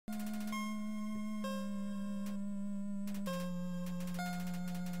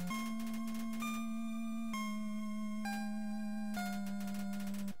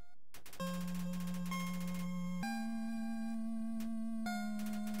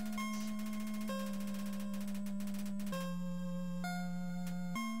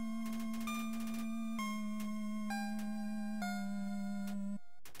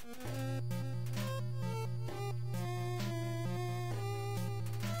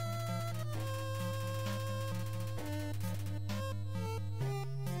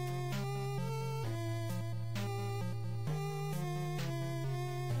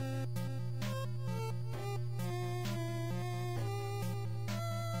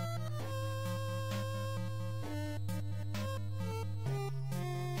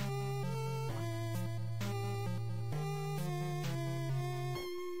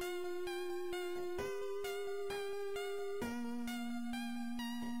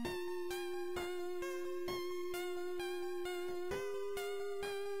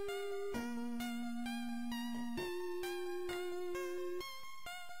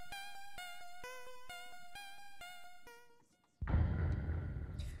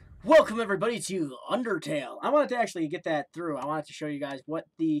Welcome everybody to Undertale. I wanted to actually get that through. I wanted to show you guys what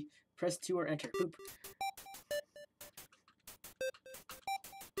the press 2 or enter. Boop.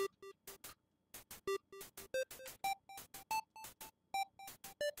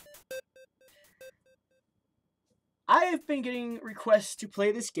 I have been getting requests to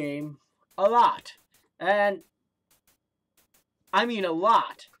play this game a lot. And I mean a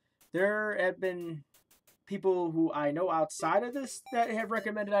lot. There have been people who I know outside of this that have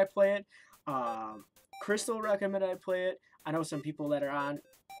recommended I play it. Crystal recommended I play it. I know some people that are on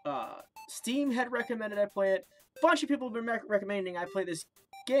Steam had recommended I play it. A bunch of people have been recommending I play this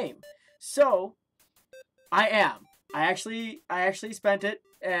game. So, I am. I actually spent it,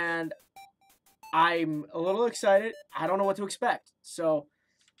 and I'm a little excited. I don't know what to expect. So,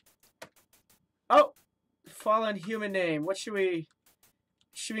 oh, fallen human name. What should we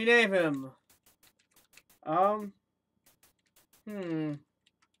name him? Should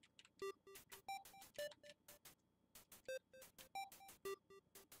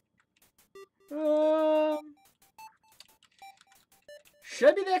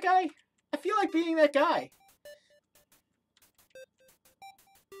I be that guy? I feel like being that guy.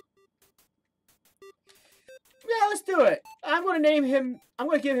 Yeah, let's do it. I'm going to name him, I'm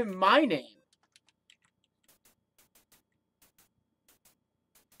going to give him my name.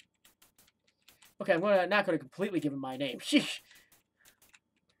 Okay, I'm not going to completely give him my name.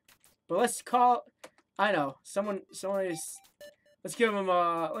 But let's call, I know, someone is, let's give him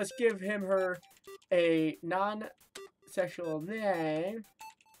her a non-sexual name.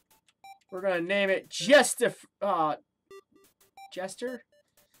 We're going to name it Jester. Jester?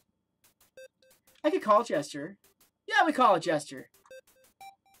 I could call it Jester. Yeah, we call it Jester.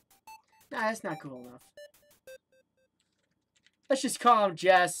 Nah, that's not cool enough. Let's just call him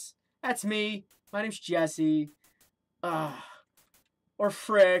Jess. That's me. My name's Jesse. Or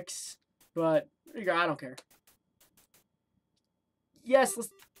Fricks. But, there you go, I don't care. Yes,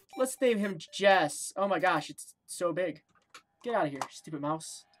 let's name him Jess. Oh my gosh, it's so big. Get out of here, stupid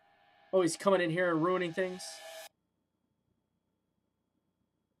mouse. Oh, he's coming in here and ruining things.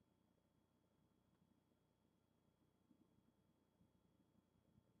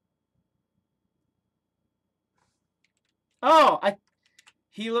 Oh,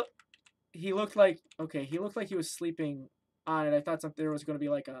 he looked like, okay, he looked like he was sleeping on it. I thought there was going to be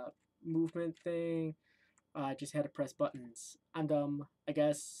like a movement thing. I just had to press buttons. I'm dumb, I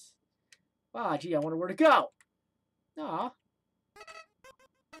guess. Ah, gee, I wonder where to go. Aw.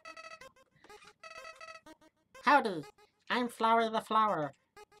 Howdy, I'm Flower the Flower.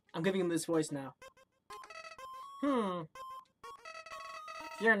 I'm giving him this voice now.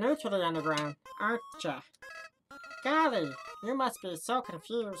 You're new to the underground, aren't ya? Golly, you must be so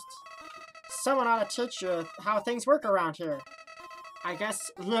confused. Someone ought to teach you how things work around here. I guess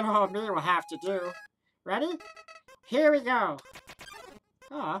little old me will have to do. Ready? Here we go.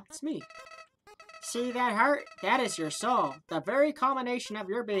 Aw, it's me. See that heart? That is your soul, the very culmination of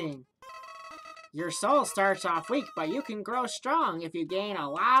your being. Your soul starts off weak, but you can grow strong if you gain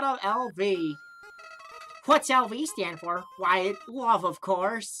a lot of LV. What's LV stand for? Why, love, of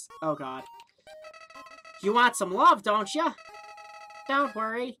course. Oh, God. You want some love, don't you? Don't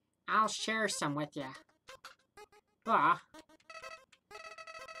worry. I'll share some with you.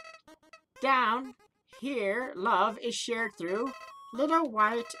 Down here, love is shared through little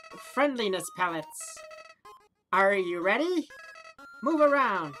white friendliness pellets. Are you ready? Move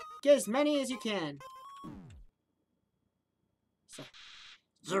around. Get as many as you can.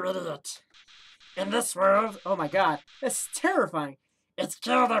 You idiot. In this world, oh my god, that's terrifying. It's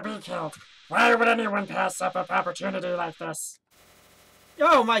kill or be killed. Why would anyone pass up an opportunity like this?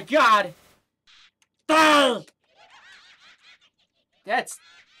 Oh my god! Die! That's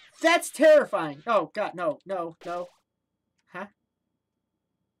terrifying. Oh god, no. Huh?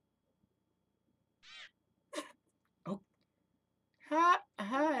 Oh.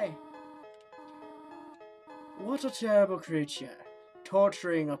 Hi. What a terrible creature,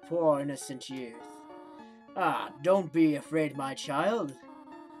 torturing a poor innocent youth. Ah, don't be afraid, my child.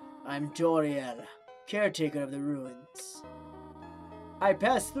 I'm Toriel, caretaker of the ruins. I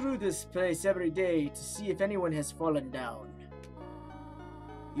pass through this place every day to see if anyone has fallen down.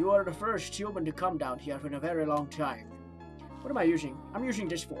 You are the first human to come down here in a very long time. What am I using? I'm using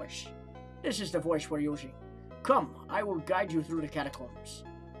this voice. This is the voice we're using. Come, I will guide you through the catacombs.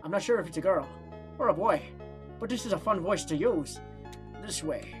 I'm not sure if it's a girl or a boy, but this is a fun voice to use. This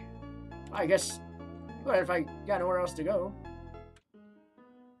way. I guess, well, if I got nowhere else to go.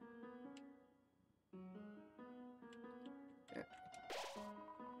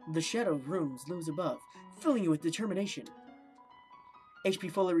 The shadow of runes looms above, filling you with determination.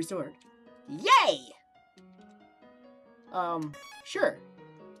 HP fully restored. Yay! Sure.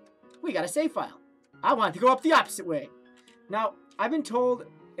 We got a save file. I want to go up the opposite way. Now, I've been told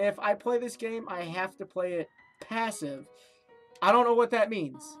if I play this game, I have to play it passive. I don't know what that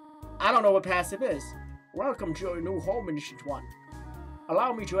means. I don't know what passive is. Welcome to your new home, Ancient One.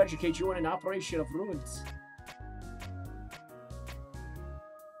 Allow me to educate you in an operation of ruins.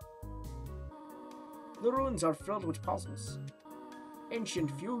 The ruins are filled with puzzles.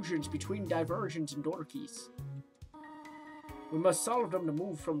 Ancient fusions between diversions and door keys. We must solve them to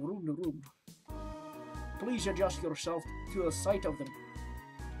move from room to room. Please adjust yourself to the sight of them.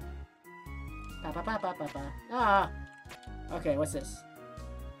 Ah! Okay, what's this?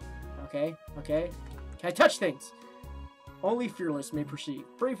 Okay. Can I touch things? Only fearless may proceed.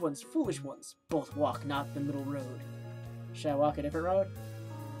 Brave ones, foolish ones, both walk not the middle road. Should I walk a different road?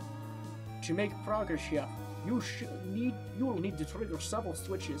 To make progress here, you will need to trigger several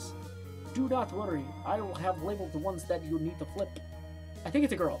switches. Do not worry, I will have labeled the ones that you need to flip. I think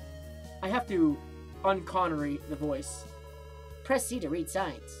it's a girl. I have to unconnery the voice. Press C to read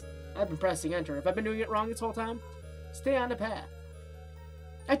signs. I've been pressing enter. Have I been doing it wrong this whole time? Stay on the path.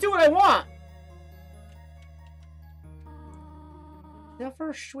 I do what I want! The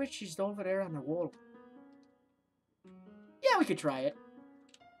first switch is over there on the wall. Yeah, we could try it.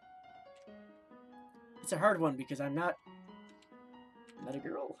 It's a hard one because I'm not a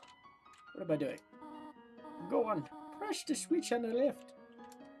girl. What am I doing? Go on. Press the switch on the left.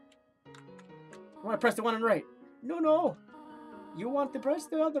 I want to press the one on the right. No. You want to press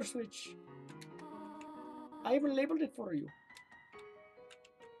the other switch. I even labeled it for you.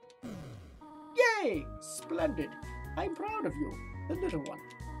 Yay! Splendid. I'm proud of you, the little one.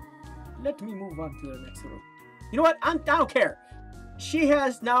 Let me move on to the next room. You know what? I don't care. She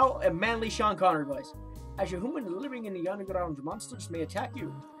has now a manly Sean Connery voice. As a human living in the underground, monsters may attack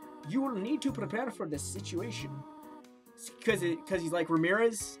you. You will need to prepare for this situation. Because he's like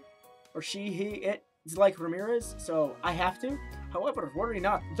Ramirez, or it's like Ramirez, so I have to. However, worry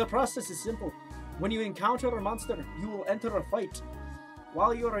not. The process is simple. When you encounter a monster, you will enter a fight.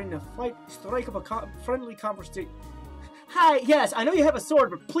 While you are in a fight, strike up a friendly conversation. Hi, yes, I know you have a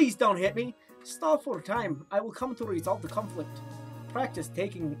sword, but please don't hit me. Stall for time. I will come to resolve the conflict. Practice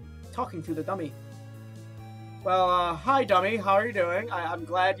talking to the dummy. Well, hi, dummy. How are you doing? I'm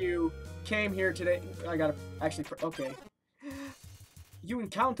glad you came here today. I gotta actually... Okay. You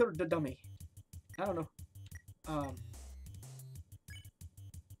encountered the dummy. I don't know.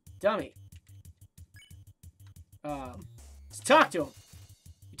 Dummy. Let's talk to him.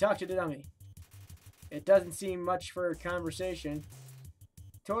 You talk to the dummy. It doesn't seem much for a conversation.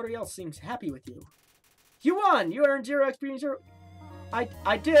 Toriel seems happy with you. You won! You earned 0 experience. I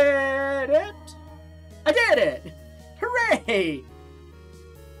did it! I did it! Hooray!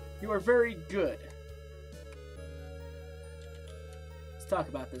 You are very good. Let's talk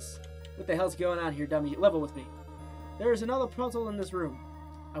about this. What the hell's going on here, dummy? Level with me. There is another puzzle in this room.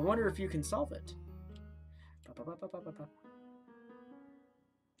 I wonder if you can solve it.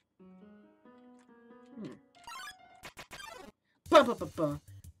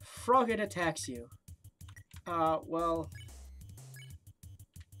 Frogget attacks you. Well...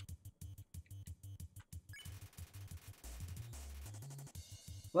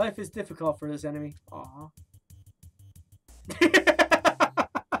 Life is difficult for this enemy. Aww.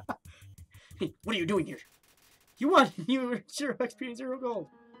 Hey, what are you doing here? You won! You were 0 XP and 0 gold.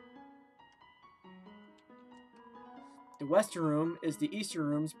 The western room is the eastern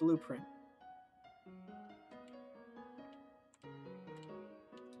room's blueprint.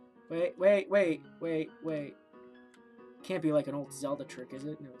 Wait. Can't be like an old Zelda trick, is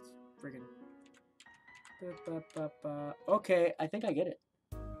it? No, it's friggin'... Okay, I think I get it.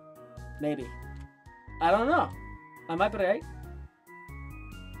 Maybe. I don't know. I might be right.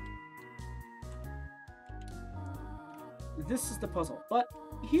 This is the puzzle. But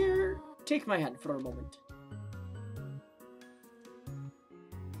here, take my hand for a moment.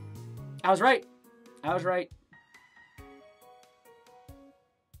 I was right. I was right.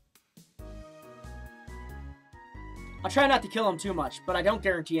 I'll try not to kill him too much, but I don't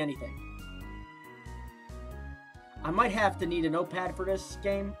guarantee anything. I might have to need a notepad for this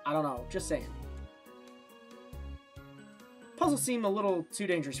game. I don't know. Just saying. Puzzles seem a little too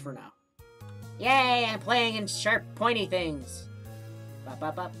dangerous for now. Yay! I'm playing in sharp, pointy things. I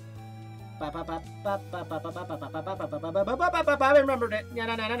remembered it.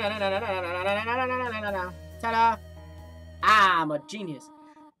 Ta-da! I'm a genius.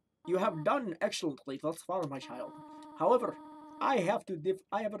 You have done excellently thus far, my child. However, I have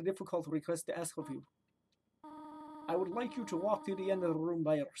a difficult request to ask of you. I would like you to walk to the end of the room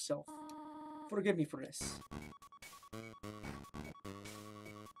by yourself. Forgive me for this.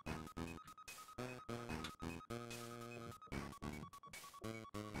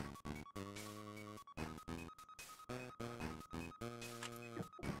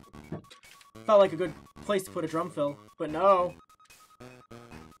 Felt like a good place to put a drum fill, but no.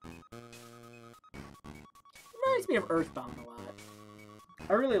 Reminds me of Earthbound a lot.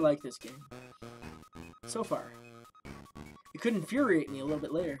 I really like this game. So far. It could infuriate me a little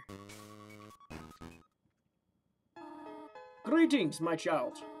bit later. Greetings, my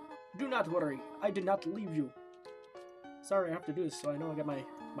child. Do not worry, I did not leave you. Sorry, I have to do this so I know I get my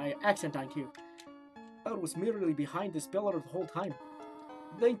accent on cue. I was merely behind this pillar the whole time.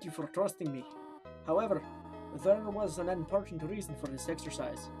 Thank you for trusting me. However, there was an important reason for this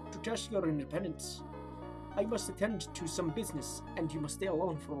exercise, to test your independence. I must attend to some business, and you must stay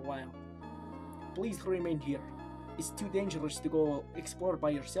alone for a while. Please remain here. It's too dangerous to go explore by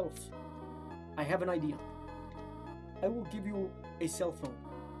yourself. I have an idea. I will give you a cell phone.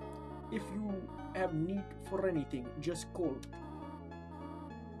 If you have need for anything, just call.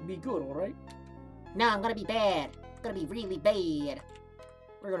 Be good, alright? No, I'm gonna be bad. I'm gonna be really bad.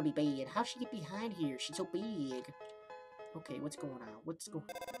 We're gonna be bad. How'd she get behind here? She's so big. Okay, what's going on? What's going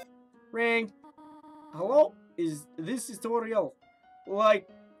on? Ring. Hello? Is this tutorial? Like,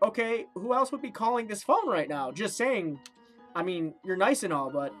 okay, who else would be calling this phone right now? Just saying. I mean, you're nice and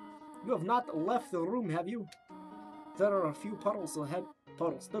all, but you have not left the room, have you? There are a few puddles ahead.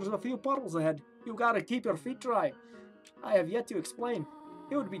 There's a few puddles ahead. You gotta keep your feet dry. I have yet to explain.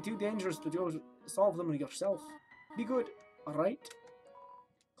 It would be too dangerous to go solve them yourself. Be good, alright?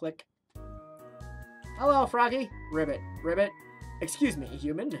 Click. Hello, Froggy. Ribbit. Ribbit. Excuse me,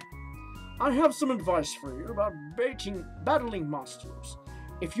 human. I have some advice for you about battling monsters.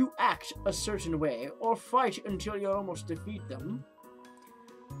 If you act a certain way, or fight until you almost defeat them,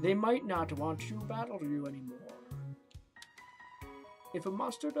 they might not want to battle you anymore. If a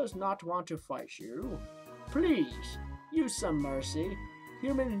monster does not want to fight you, please use some mercy.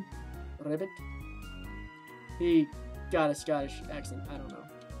 Human Ribbit. He got a Scottish accent, I don't know.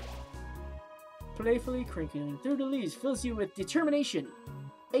 Playfully crinkling through the leaves fills you with determination.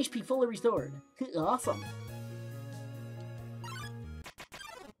 HP fully restored. Awesome.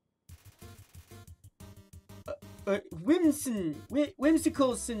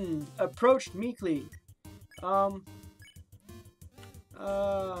 Whimsicalson approached meekly.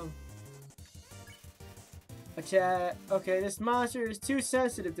 Attack. Okay, this monster is too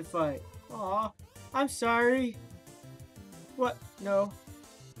sensitive to fight. Aw, I'm sorry. What? No.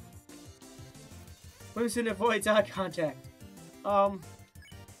 Whimson avoids eye contact. Huh?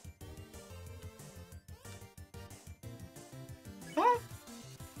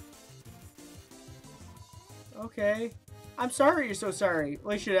 Okay. I'm sorry you're so sorry.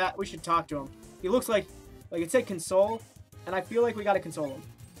 We should talk to him. He looks like it said console, and I feel like we gotta console him.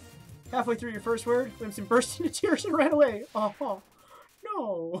 Halfway through your first word, Whimson burst into tears and ran away. Oh,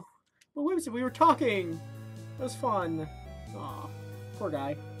 no. But Whimson, we were talking. It was fun. Aw, poor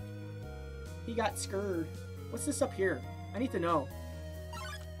guy. He got scared. What's this up here? I need to know.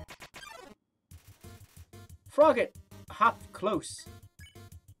 Frogget, hop close.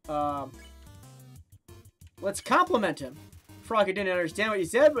 Let's compliment him. Frogget didn't understand what you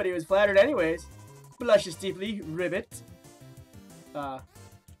said, but he was flattered anyways. Blushes deeply, Ribbit.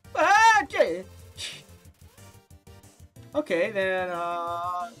 Okay, then,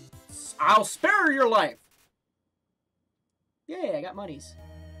 I'll spare your life. Yay, I got monies.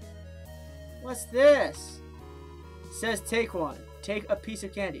 What's this? Says take one. Take a piece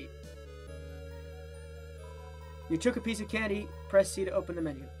of candy. You took a piece of candy. Press C to open the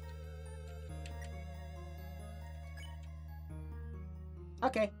menu.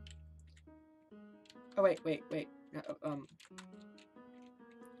 Okay. Oh, wait.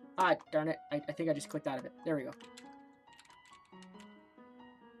 Ah, darn it. I think I just clicked out of it. There we go.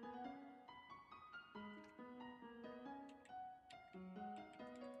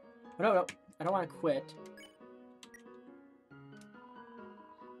 No. I don't want to quit.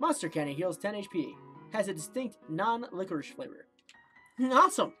 Monster Candy heals 10 HP. Has a distinct non-licorice flavor.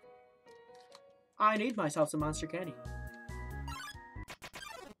 Awesome! I need myself some Monster Candy.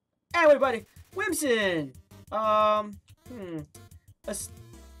 Hey, everybody! Whimson! Oh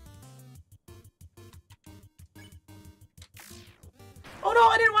no,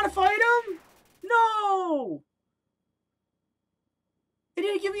 I didn't want to fight him! No! It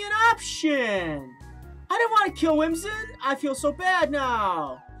didn't give me an option! I didn't want to kill Whimson! I feel so bad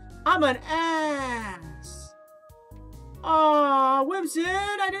now! I'm an ass! Aw, Whimson!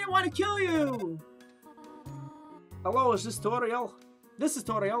 I didn't want to kill you! Hello, is this Toriel? This is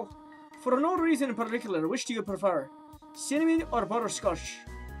Toriel. For no reason in particular, which do you prefer? Cinnamon or butterscotch?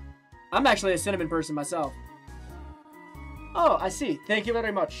 I'm actually a cinnamon person myself. Oh, I see. Thank you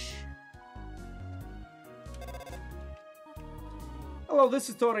very much. Hello, this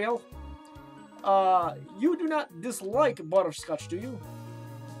is Toriel. You do not dislike butterscotch, do you?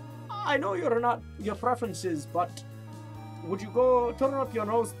 I know you're not your preferences, but would you go turn up your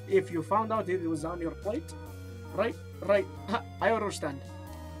nose if you found out it was on your plate? Right. I understand.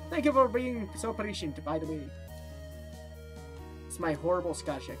 Thank you for being so patient, by the way. It's my horrible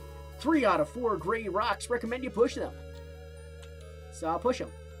Scotch. 3 out of 4 gray rocks recommend you push them. So I'll push them.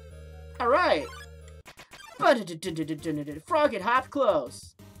 Alright. Frog it hopped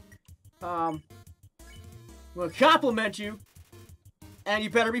close. We'll compliment you. And you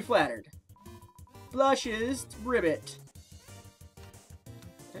better be flattered. Blushes, ribbit.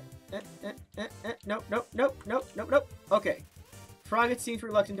 Nope. Okay. Frogget seems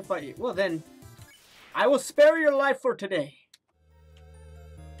reluctant to fight you. Well then, I will spare your life for today.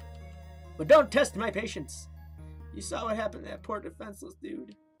 But don't test my patience. You saw what happened to that poor defenseless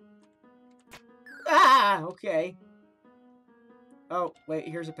dude. Ah, okay. Oh, wait,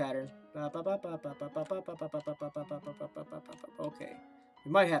 here's a pattern. Okay.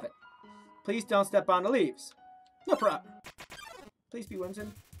 We might have it. Please don't step on the leaves. No problem. Please be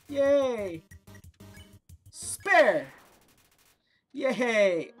Whimson. Yay! Spare!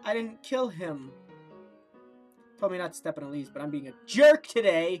 Yay! I didn't kill him. Told me not to step on the leaves, but I'm being a jerk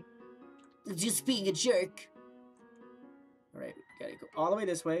today. Just being a jerk. Alright, we gotta go all the way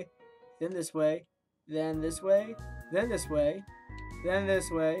this way, then this way, then this way, then this way, then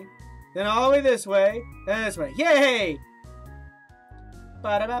this way, then all the way this way, then this way. Yay!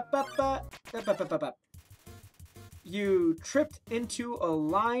 Ba-da-ba-ba-ba. You tripped into a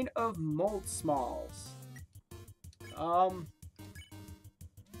line of mold smalls.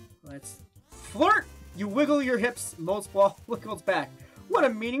 Let's flirt! You wiggle your hips, mold small wiggles back. What a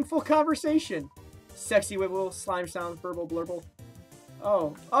meaningful conversation. Sexy wiggle, slime sounds, burble, blurble.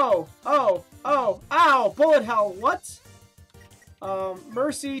 Oh, ow, bullet hell, what?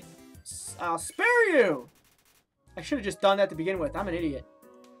 Mercy, I'll spare you. I should have just done that to begin with. I'm an idiot.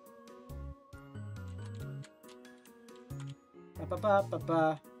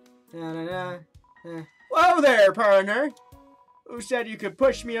 Whoa there, partner. Who said you could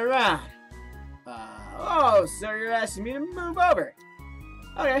push me around? Oh, so you're asking me to move over.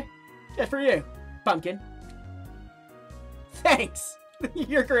 Okay, just for you, pumpkin. Thanks.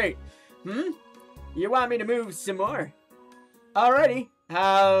 You're great. You want me to move some more? Alrighty,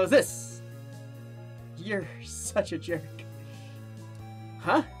 how's this? You're such a jerk.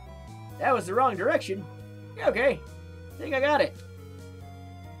 Huh? That was the wrong direction. Okay, think I got it.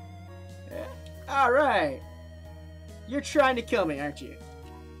 Alright. You're trying to kill me, aren't you?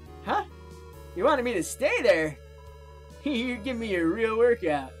 Huh? You wanted me to stay there? You're giving me a real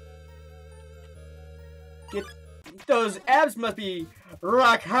workout. Those abs must be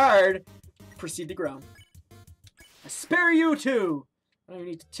rock hard. Proceed to ground. I spare you too. I don't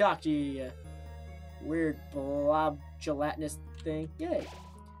even need to talk to you, weird blob gelatinous thing. Yay.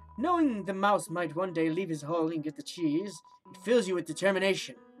 Knowing the mouse might one day leave his hole and get the cheese, it fills you with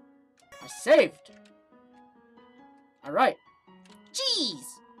determination. I saved. Alright.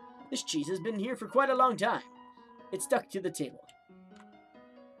 Cheese! This cheese has been here for quite a long time. It's stuck to the table.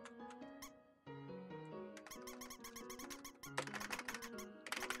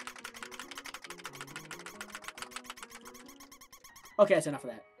 Okay, that's enough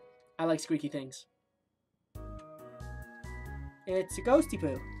of that. I like squeaky things. It's a ghosty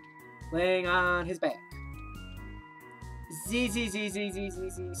poo, laying on his back. Z.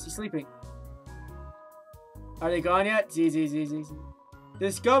 She's sleeping. Are they gone yet? Z.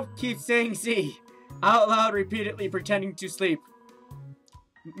 The scope keeps saying Z, out loud, repeatedly pretending to sleep.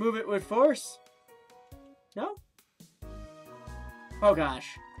 Move it with force? No? Oh gosh.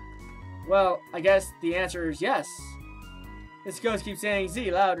 Well, I guess the answer is yes. This ghost keeps saying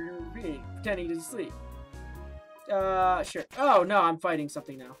Z loud and repeating, pretending to sleep. Sure. Oh no, I'm fighting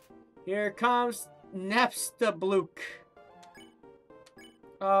something now. Here comes Napstablook.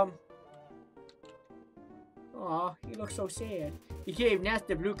 Aw, he looks so sad. He gave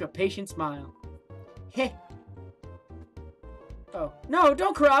Napstablook a patient smile. Heh. Oh. No,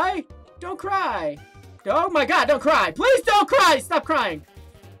 don't cry! Don't cry! Oh my god, don't cry! Please don't cry! Stop crying!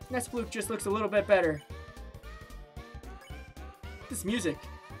 Napstablook just looks a little bit better. This music.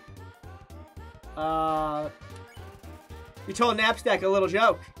 You told Napstack a little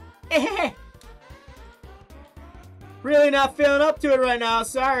joke. Really not feeling up to it right now,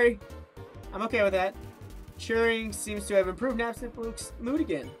 sorry. I'm okay with that. Cheering seems to have improved Napstablook's mood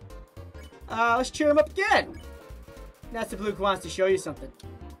again. Let's cheer him up again. Napstablook wants to show you something.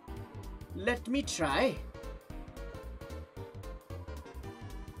 Let me try.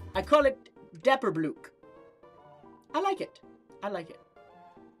 I call it Dapperblook. I like it. I like it.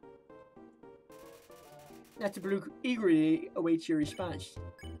 Napstablook eagerly awaits your response.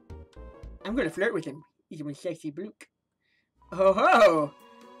 I'm gonna flirt with him. He's my sexy Blook. Oh ho!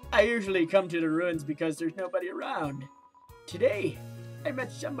 I usually come to the ruins because there's nobody around. Today, I met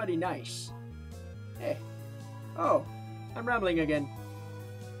somebody nice. Hey. Oh, I'm rambling again.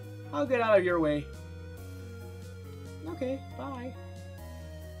 I'll get out of your way. Okay, bye.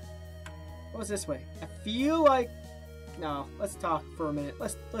 What's this way? I feel like... No, let's talk for a minute.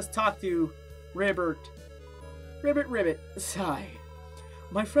 Let's talk to Ribbert. Ribbit. Sigh.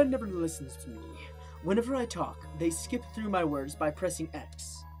 My friend never listens to me. Whenever I talk, they skip through my words by pressing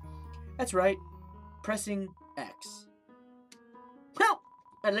X. That's right. Pressing X. Well,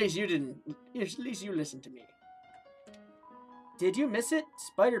 at least you didn't. At least you listened to me. Did you miss it?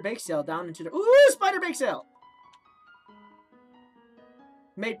 Spider bake sale down into the... Ooh, spider bake sale!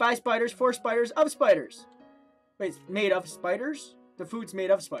 Made by spiders, for spiders, of spiders. Wait, it's made of spiders? The food's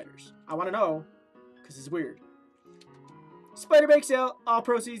made of spiders. I want to know, because it's weird. Spider bake sale. All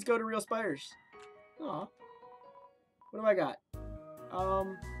proceeds go to real spiders. Aw. What do I got?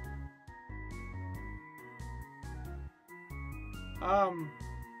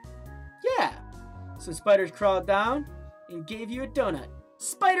 Yeah. Some spiders crawled down and gave you a donut.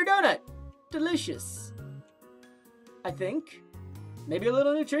 Spider donut! Delicious. I think. Maybe a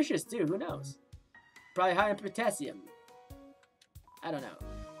little nutritious too, who knows? Probably high in potassium. I don't know.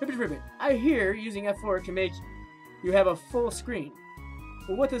 Ribbit. I hear using F4 can make you have a full screen.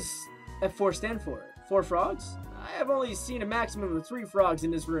 Well, what does F4 stand for? 4 frogs? I have only seen a maximum of 3 frogs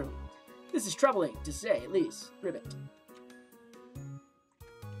in this room. This is troubling, to say at least. Ribbit.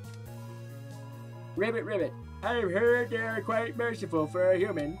 I've heard they are quite merciful for a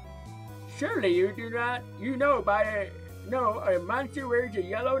human. Surely you do not, know a monster wears a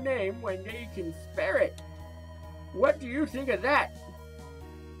yellow name when they can spare it. What do you think of that?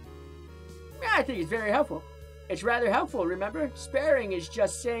 I think it's very helpful. It's rather helpful, remember? Sparing is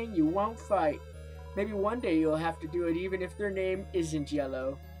just saying you won't fight. Maybe one day you'll have to do it even if their name isn't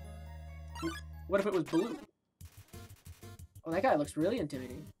yellow. What if it was blue? Oh, that guy looks really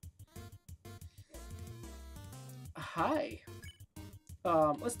intimidating. Hi.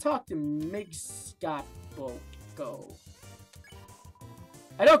 Let's talk to Migscapo.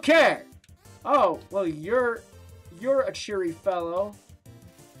 I don't care! Oh, well, you're a cheery fellow.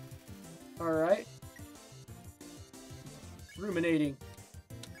 Alright. Ruminating.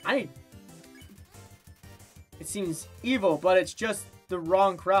 It seems evil, but it's just the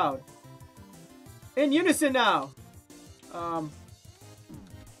wrong crowd. In unison now!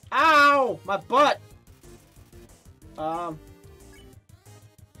 Ow! My butt! I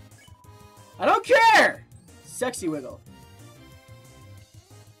don't care! Sexy wiggle.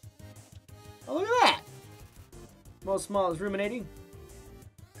 Oh, look at that! Most Small is ruminating.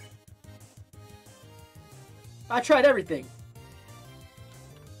 I tried everything.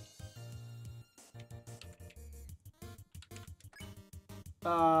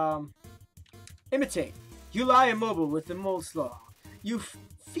 Imitate. You lie immobile with the mole slaw. You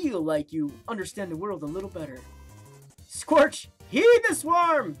feel like you understand the world a little better. Scorch, heed the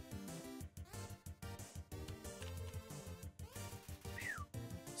swarm!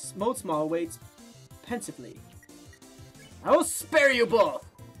 Mold Small waits pensively. I will spare you both!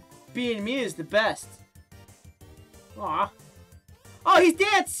 Being me is the best. Aw. Oh, he's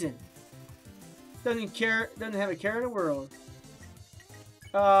dancing! Doesn't have a care in the world.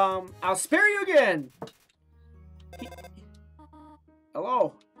 I'll spare you again!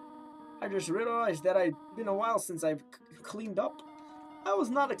 Hello. I just realized that it's been a while since I've cleaned up. I was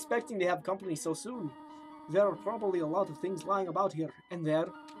not expecting to have company so soon. There are probably a lot of things lying about here and there.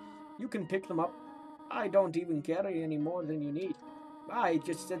 You can pick them up. I don't even carry any more than you need. I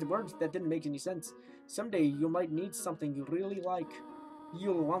just said words that didn't make any sense. Someday you might need something you really like.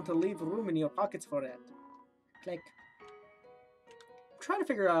 You'll want to leave room in your pockets for that. Click. I'm trying to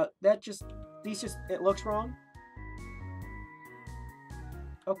figure out that it looks wrong.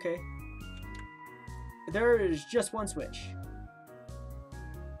 Okay. There is just one switch.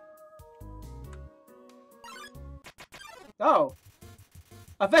 Oh!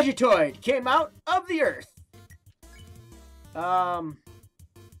 A Vegetoid came out of the earth!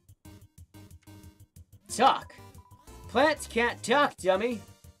 Talk! Plants can't talk, dummy!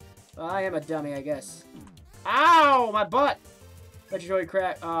 Well, I am a dummy, I guess. Ow! My butt! Vegetoid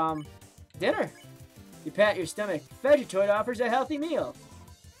crack, dinner! You pat your stomach. Vegetoid offers a healthy meal.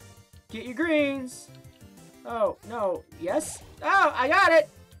 Get your greens. Oh, no. Yes? Oh, I got it.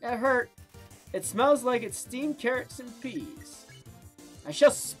 That hurt. It smells like it's steamed carrots and peas. I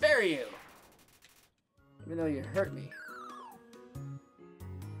shall spare you. Even though you hurt me.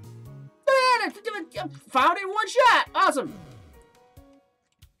 Found it in one shot. Awesome.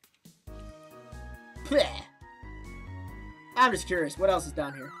 Blech. I'm just curious. What else is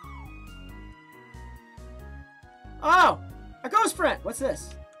down here? Oh! A ghost friend! What's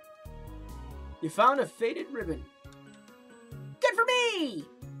this? You found a faded ribbon. Good for me!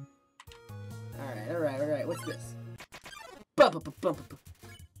 Alright. What's this?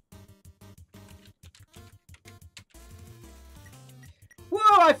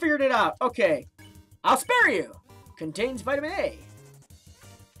 Whoa, I figured it out. Okay. I'll spare you. Contains vitamin A.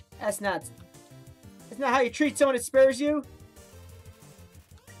 That's not how you treat someone that spares you.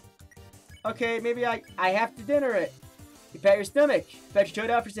 Okay, maybe I have to dinner it. You pat your stomach.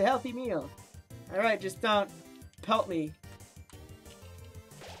 Vegetoid offers a healthy meal. Alright, just don't pelt me.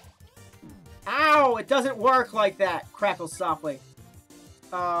 Ow! It doesn't work like that. Crackles softly.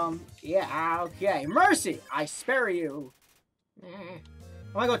 Yeah, okay. Mercy! I spare you. I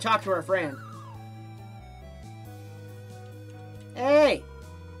want to go talk to our friend. Hey!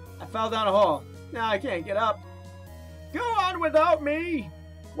 I fell down a hole. Now I can't get up. Go on without me!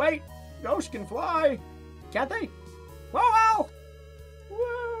 Wait! Ghosts can fly! Can't they? Whoa!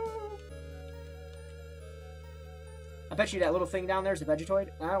 Woo! I bet you that little thing down there is a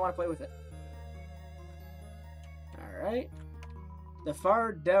Vegetoid. I don't want to play with it. Alright. The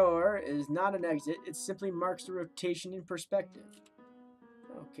far door is not an exit. It simply marks the rotation in perspective.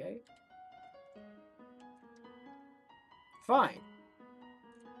 Okay. Fine.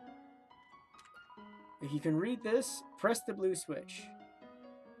 If you can read this, press the blue switch.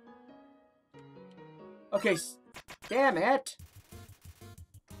 Okay, damn it!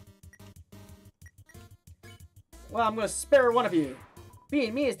 Well, I'm gonna spare one of you.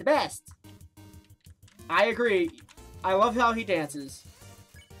 Being me is the best. I agree. I love how he dances.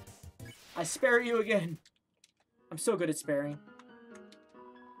 I spare you again. I'm so good at sparing.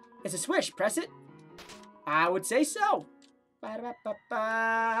 It's a switch. Press it. I would say so.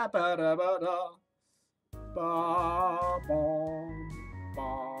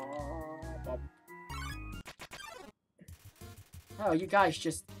 Oh, you guys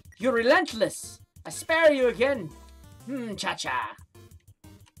just... You're relentless! I spare you again! Cha-cha!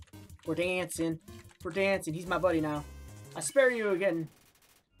 We're dancing. We're dancing. He's my buddy now. I spare you again.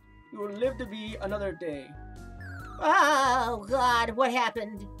 You will live to be another day. Oh, God. What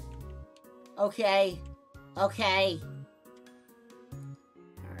happened? Okay. Okay.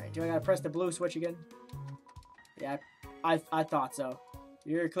 Alright, do I gotta press the blue switch again? Yeah, I thought so.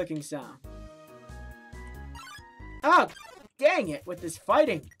 You're clicking sound. Oh, dang it, with this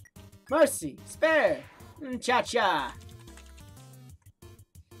fighting. Mercy, spare. Cha-cha.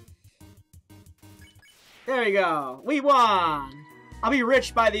 There we go. We won. I'll be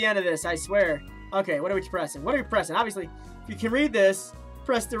rich by the end of this, I swear. Okay, what are we pressing? What are we pressing? Obviously, if you can read this,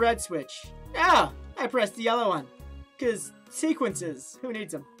 press the red switch. Yeah, I pressed the yellow one. Because sequences, who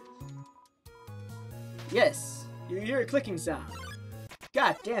needs them? Yes, you hear a clicking sound.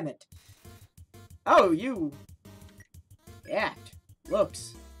 God damn it. Oh, you... act.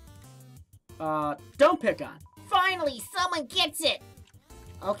 Looks. Don't pick on. Finally, someone gets it!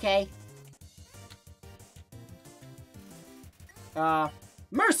 Okay.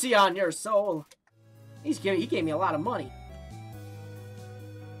 Mercy on your soul. He gave me a lot of money.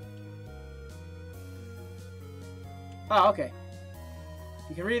 Oh, okay.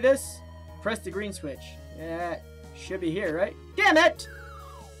 You can read this? Press the green switch. Yeah, should be here, right? Damn it!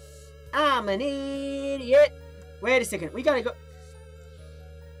 I'm an idiot. Wait a second. We gotta go.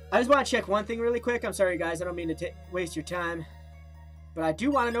 I just want to check one thing really quick. I'm sorry, guys. I don't mean to waste your time. But I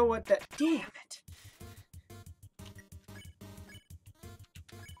do want to know what that... Damn it.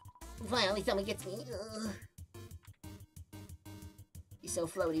 Finally, someone gets me. Ugh. He's so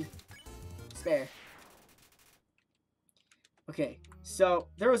floaty. Spare. Okay, so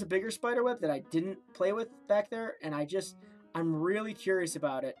there was a bigger spider web that I didn't play with back there, and I'm really curious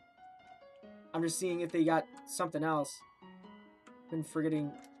about it. I'm just seeing if they got something else. Been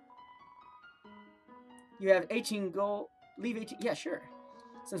forgetting. You have 18 gold. Leave 18. Yeah, sure.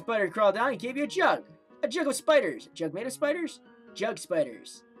 Some spider crawled down and gave you a jug. A jug of spiders. A jug made of spiders? Jug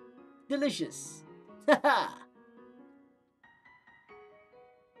spiders. Delicious. Haha.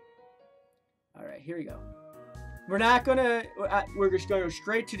 Alright, here we go. We're not gonna... we're just gonna go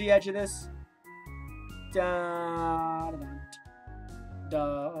straight to the edge of this. Da, da,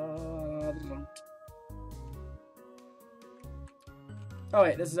 da, da. Oh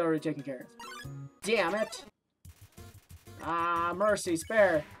wait, this is already taken care of. Damn it! Ah, mercy,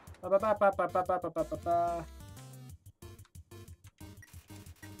 spare.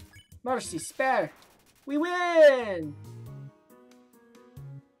 Mercy, spare. We win!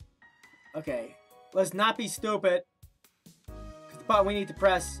 Okay, let's not be stupid. Because the button we need to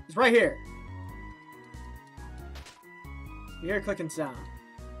press is right here. You hear a clicking sound.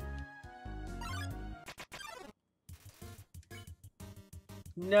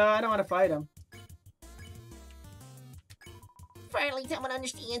 No, I don't want to fight him. Finally, someone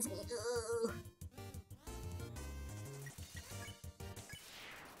understands me. Ugh.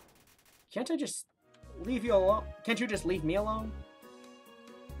 Can't I just leave you alone? Can't you just leave me alone?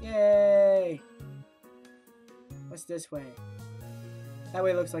 Yay! What's this way? That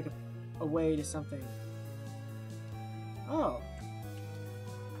way looks like a way to something. Oh.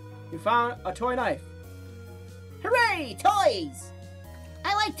 You found a toy knife. Hooray! Toys!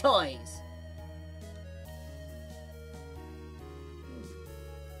 I like toys.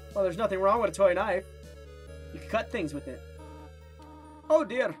 Well, there's nothing wrong with a toy knife. You can cut things with it. Oh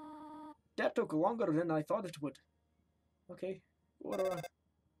dear. That took longer than I thought it would. Okay. What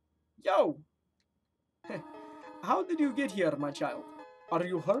Yo! How did you get here, my child? Are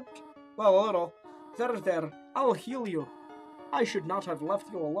you hurt? Well, a little. There. I'll heal you. I should not have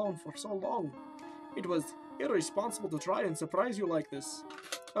left you alone for so long. It was irresponsible to try and surprise you like this.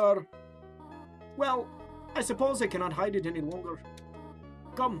 Well, I suppose I cannot hide it any longer.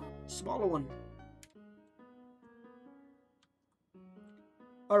 Come, swallow one.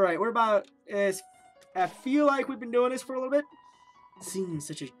 Alright, we're about I feel like we've been doing this for a little bit. Seeing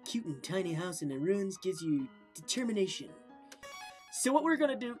such a cute and tiny house in the ruins gives you determination. So what we're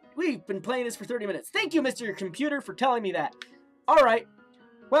gonna do, we've been playing this for 30 minutes. Thank you, Mr. Computer, for telling me that. Alright,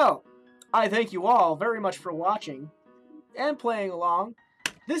 well, I thank you all very much for watching and playing along.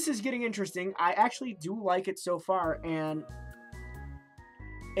 This is getting interesting. I actually do like it so far, and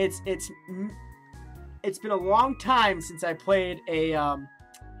it's been a long time since I played an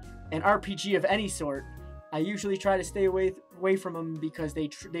RPG of any sort. I usually try to stay away from them because they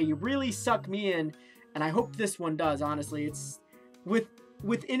really suck me in, and I hope this one does. Honestly, it's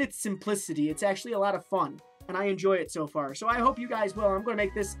within its simplicity, it's actually a lot of fun, and I enjoy it so far. So I hope you guys will. I'm going to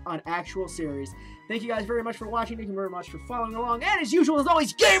make this an actual series. Thank you guys very much for watching. Thank you very much for following along, and as usual, as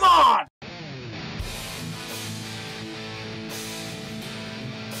always, game on!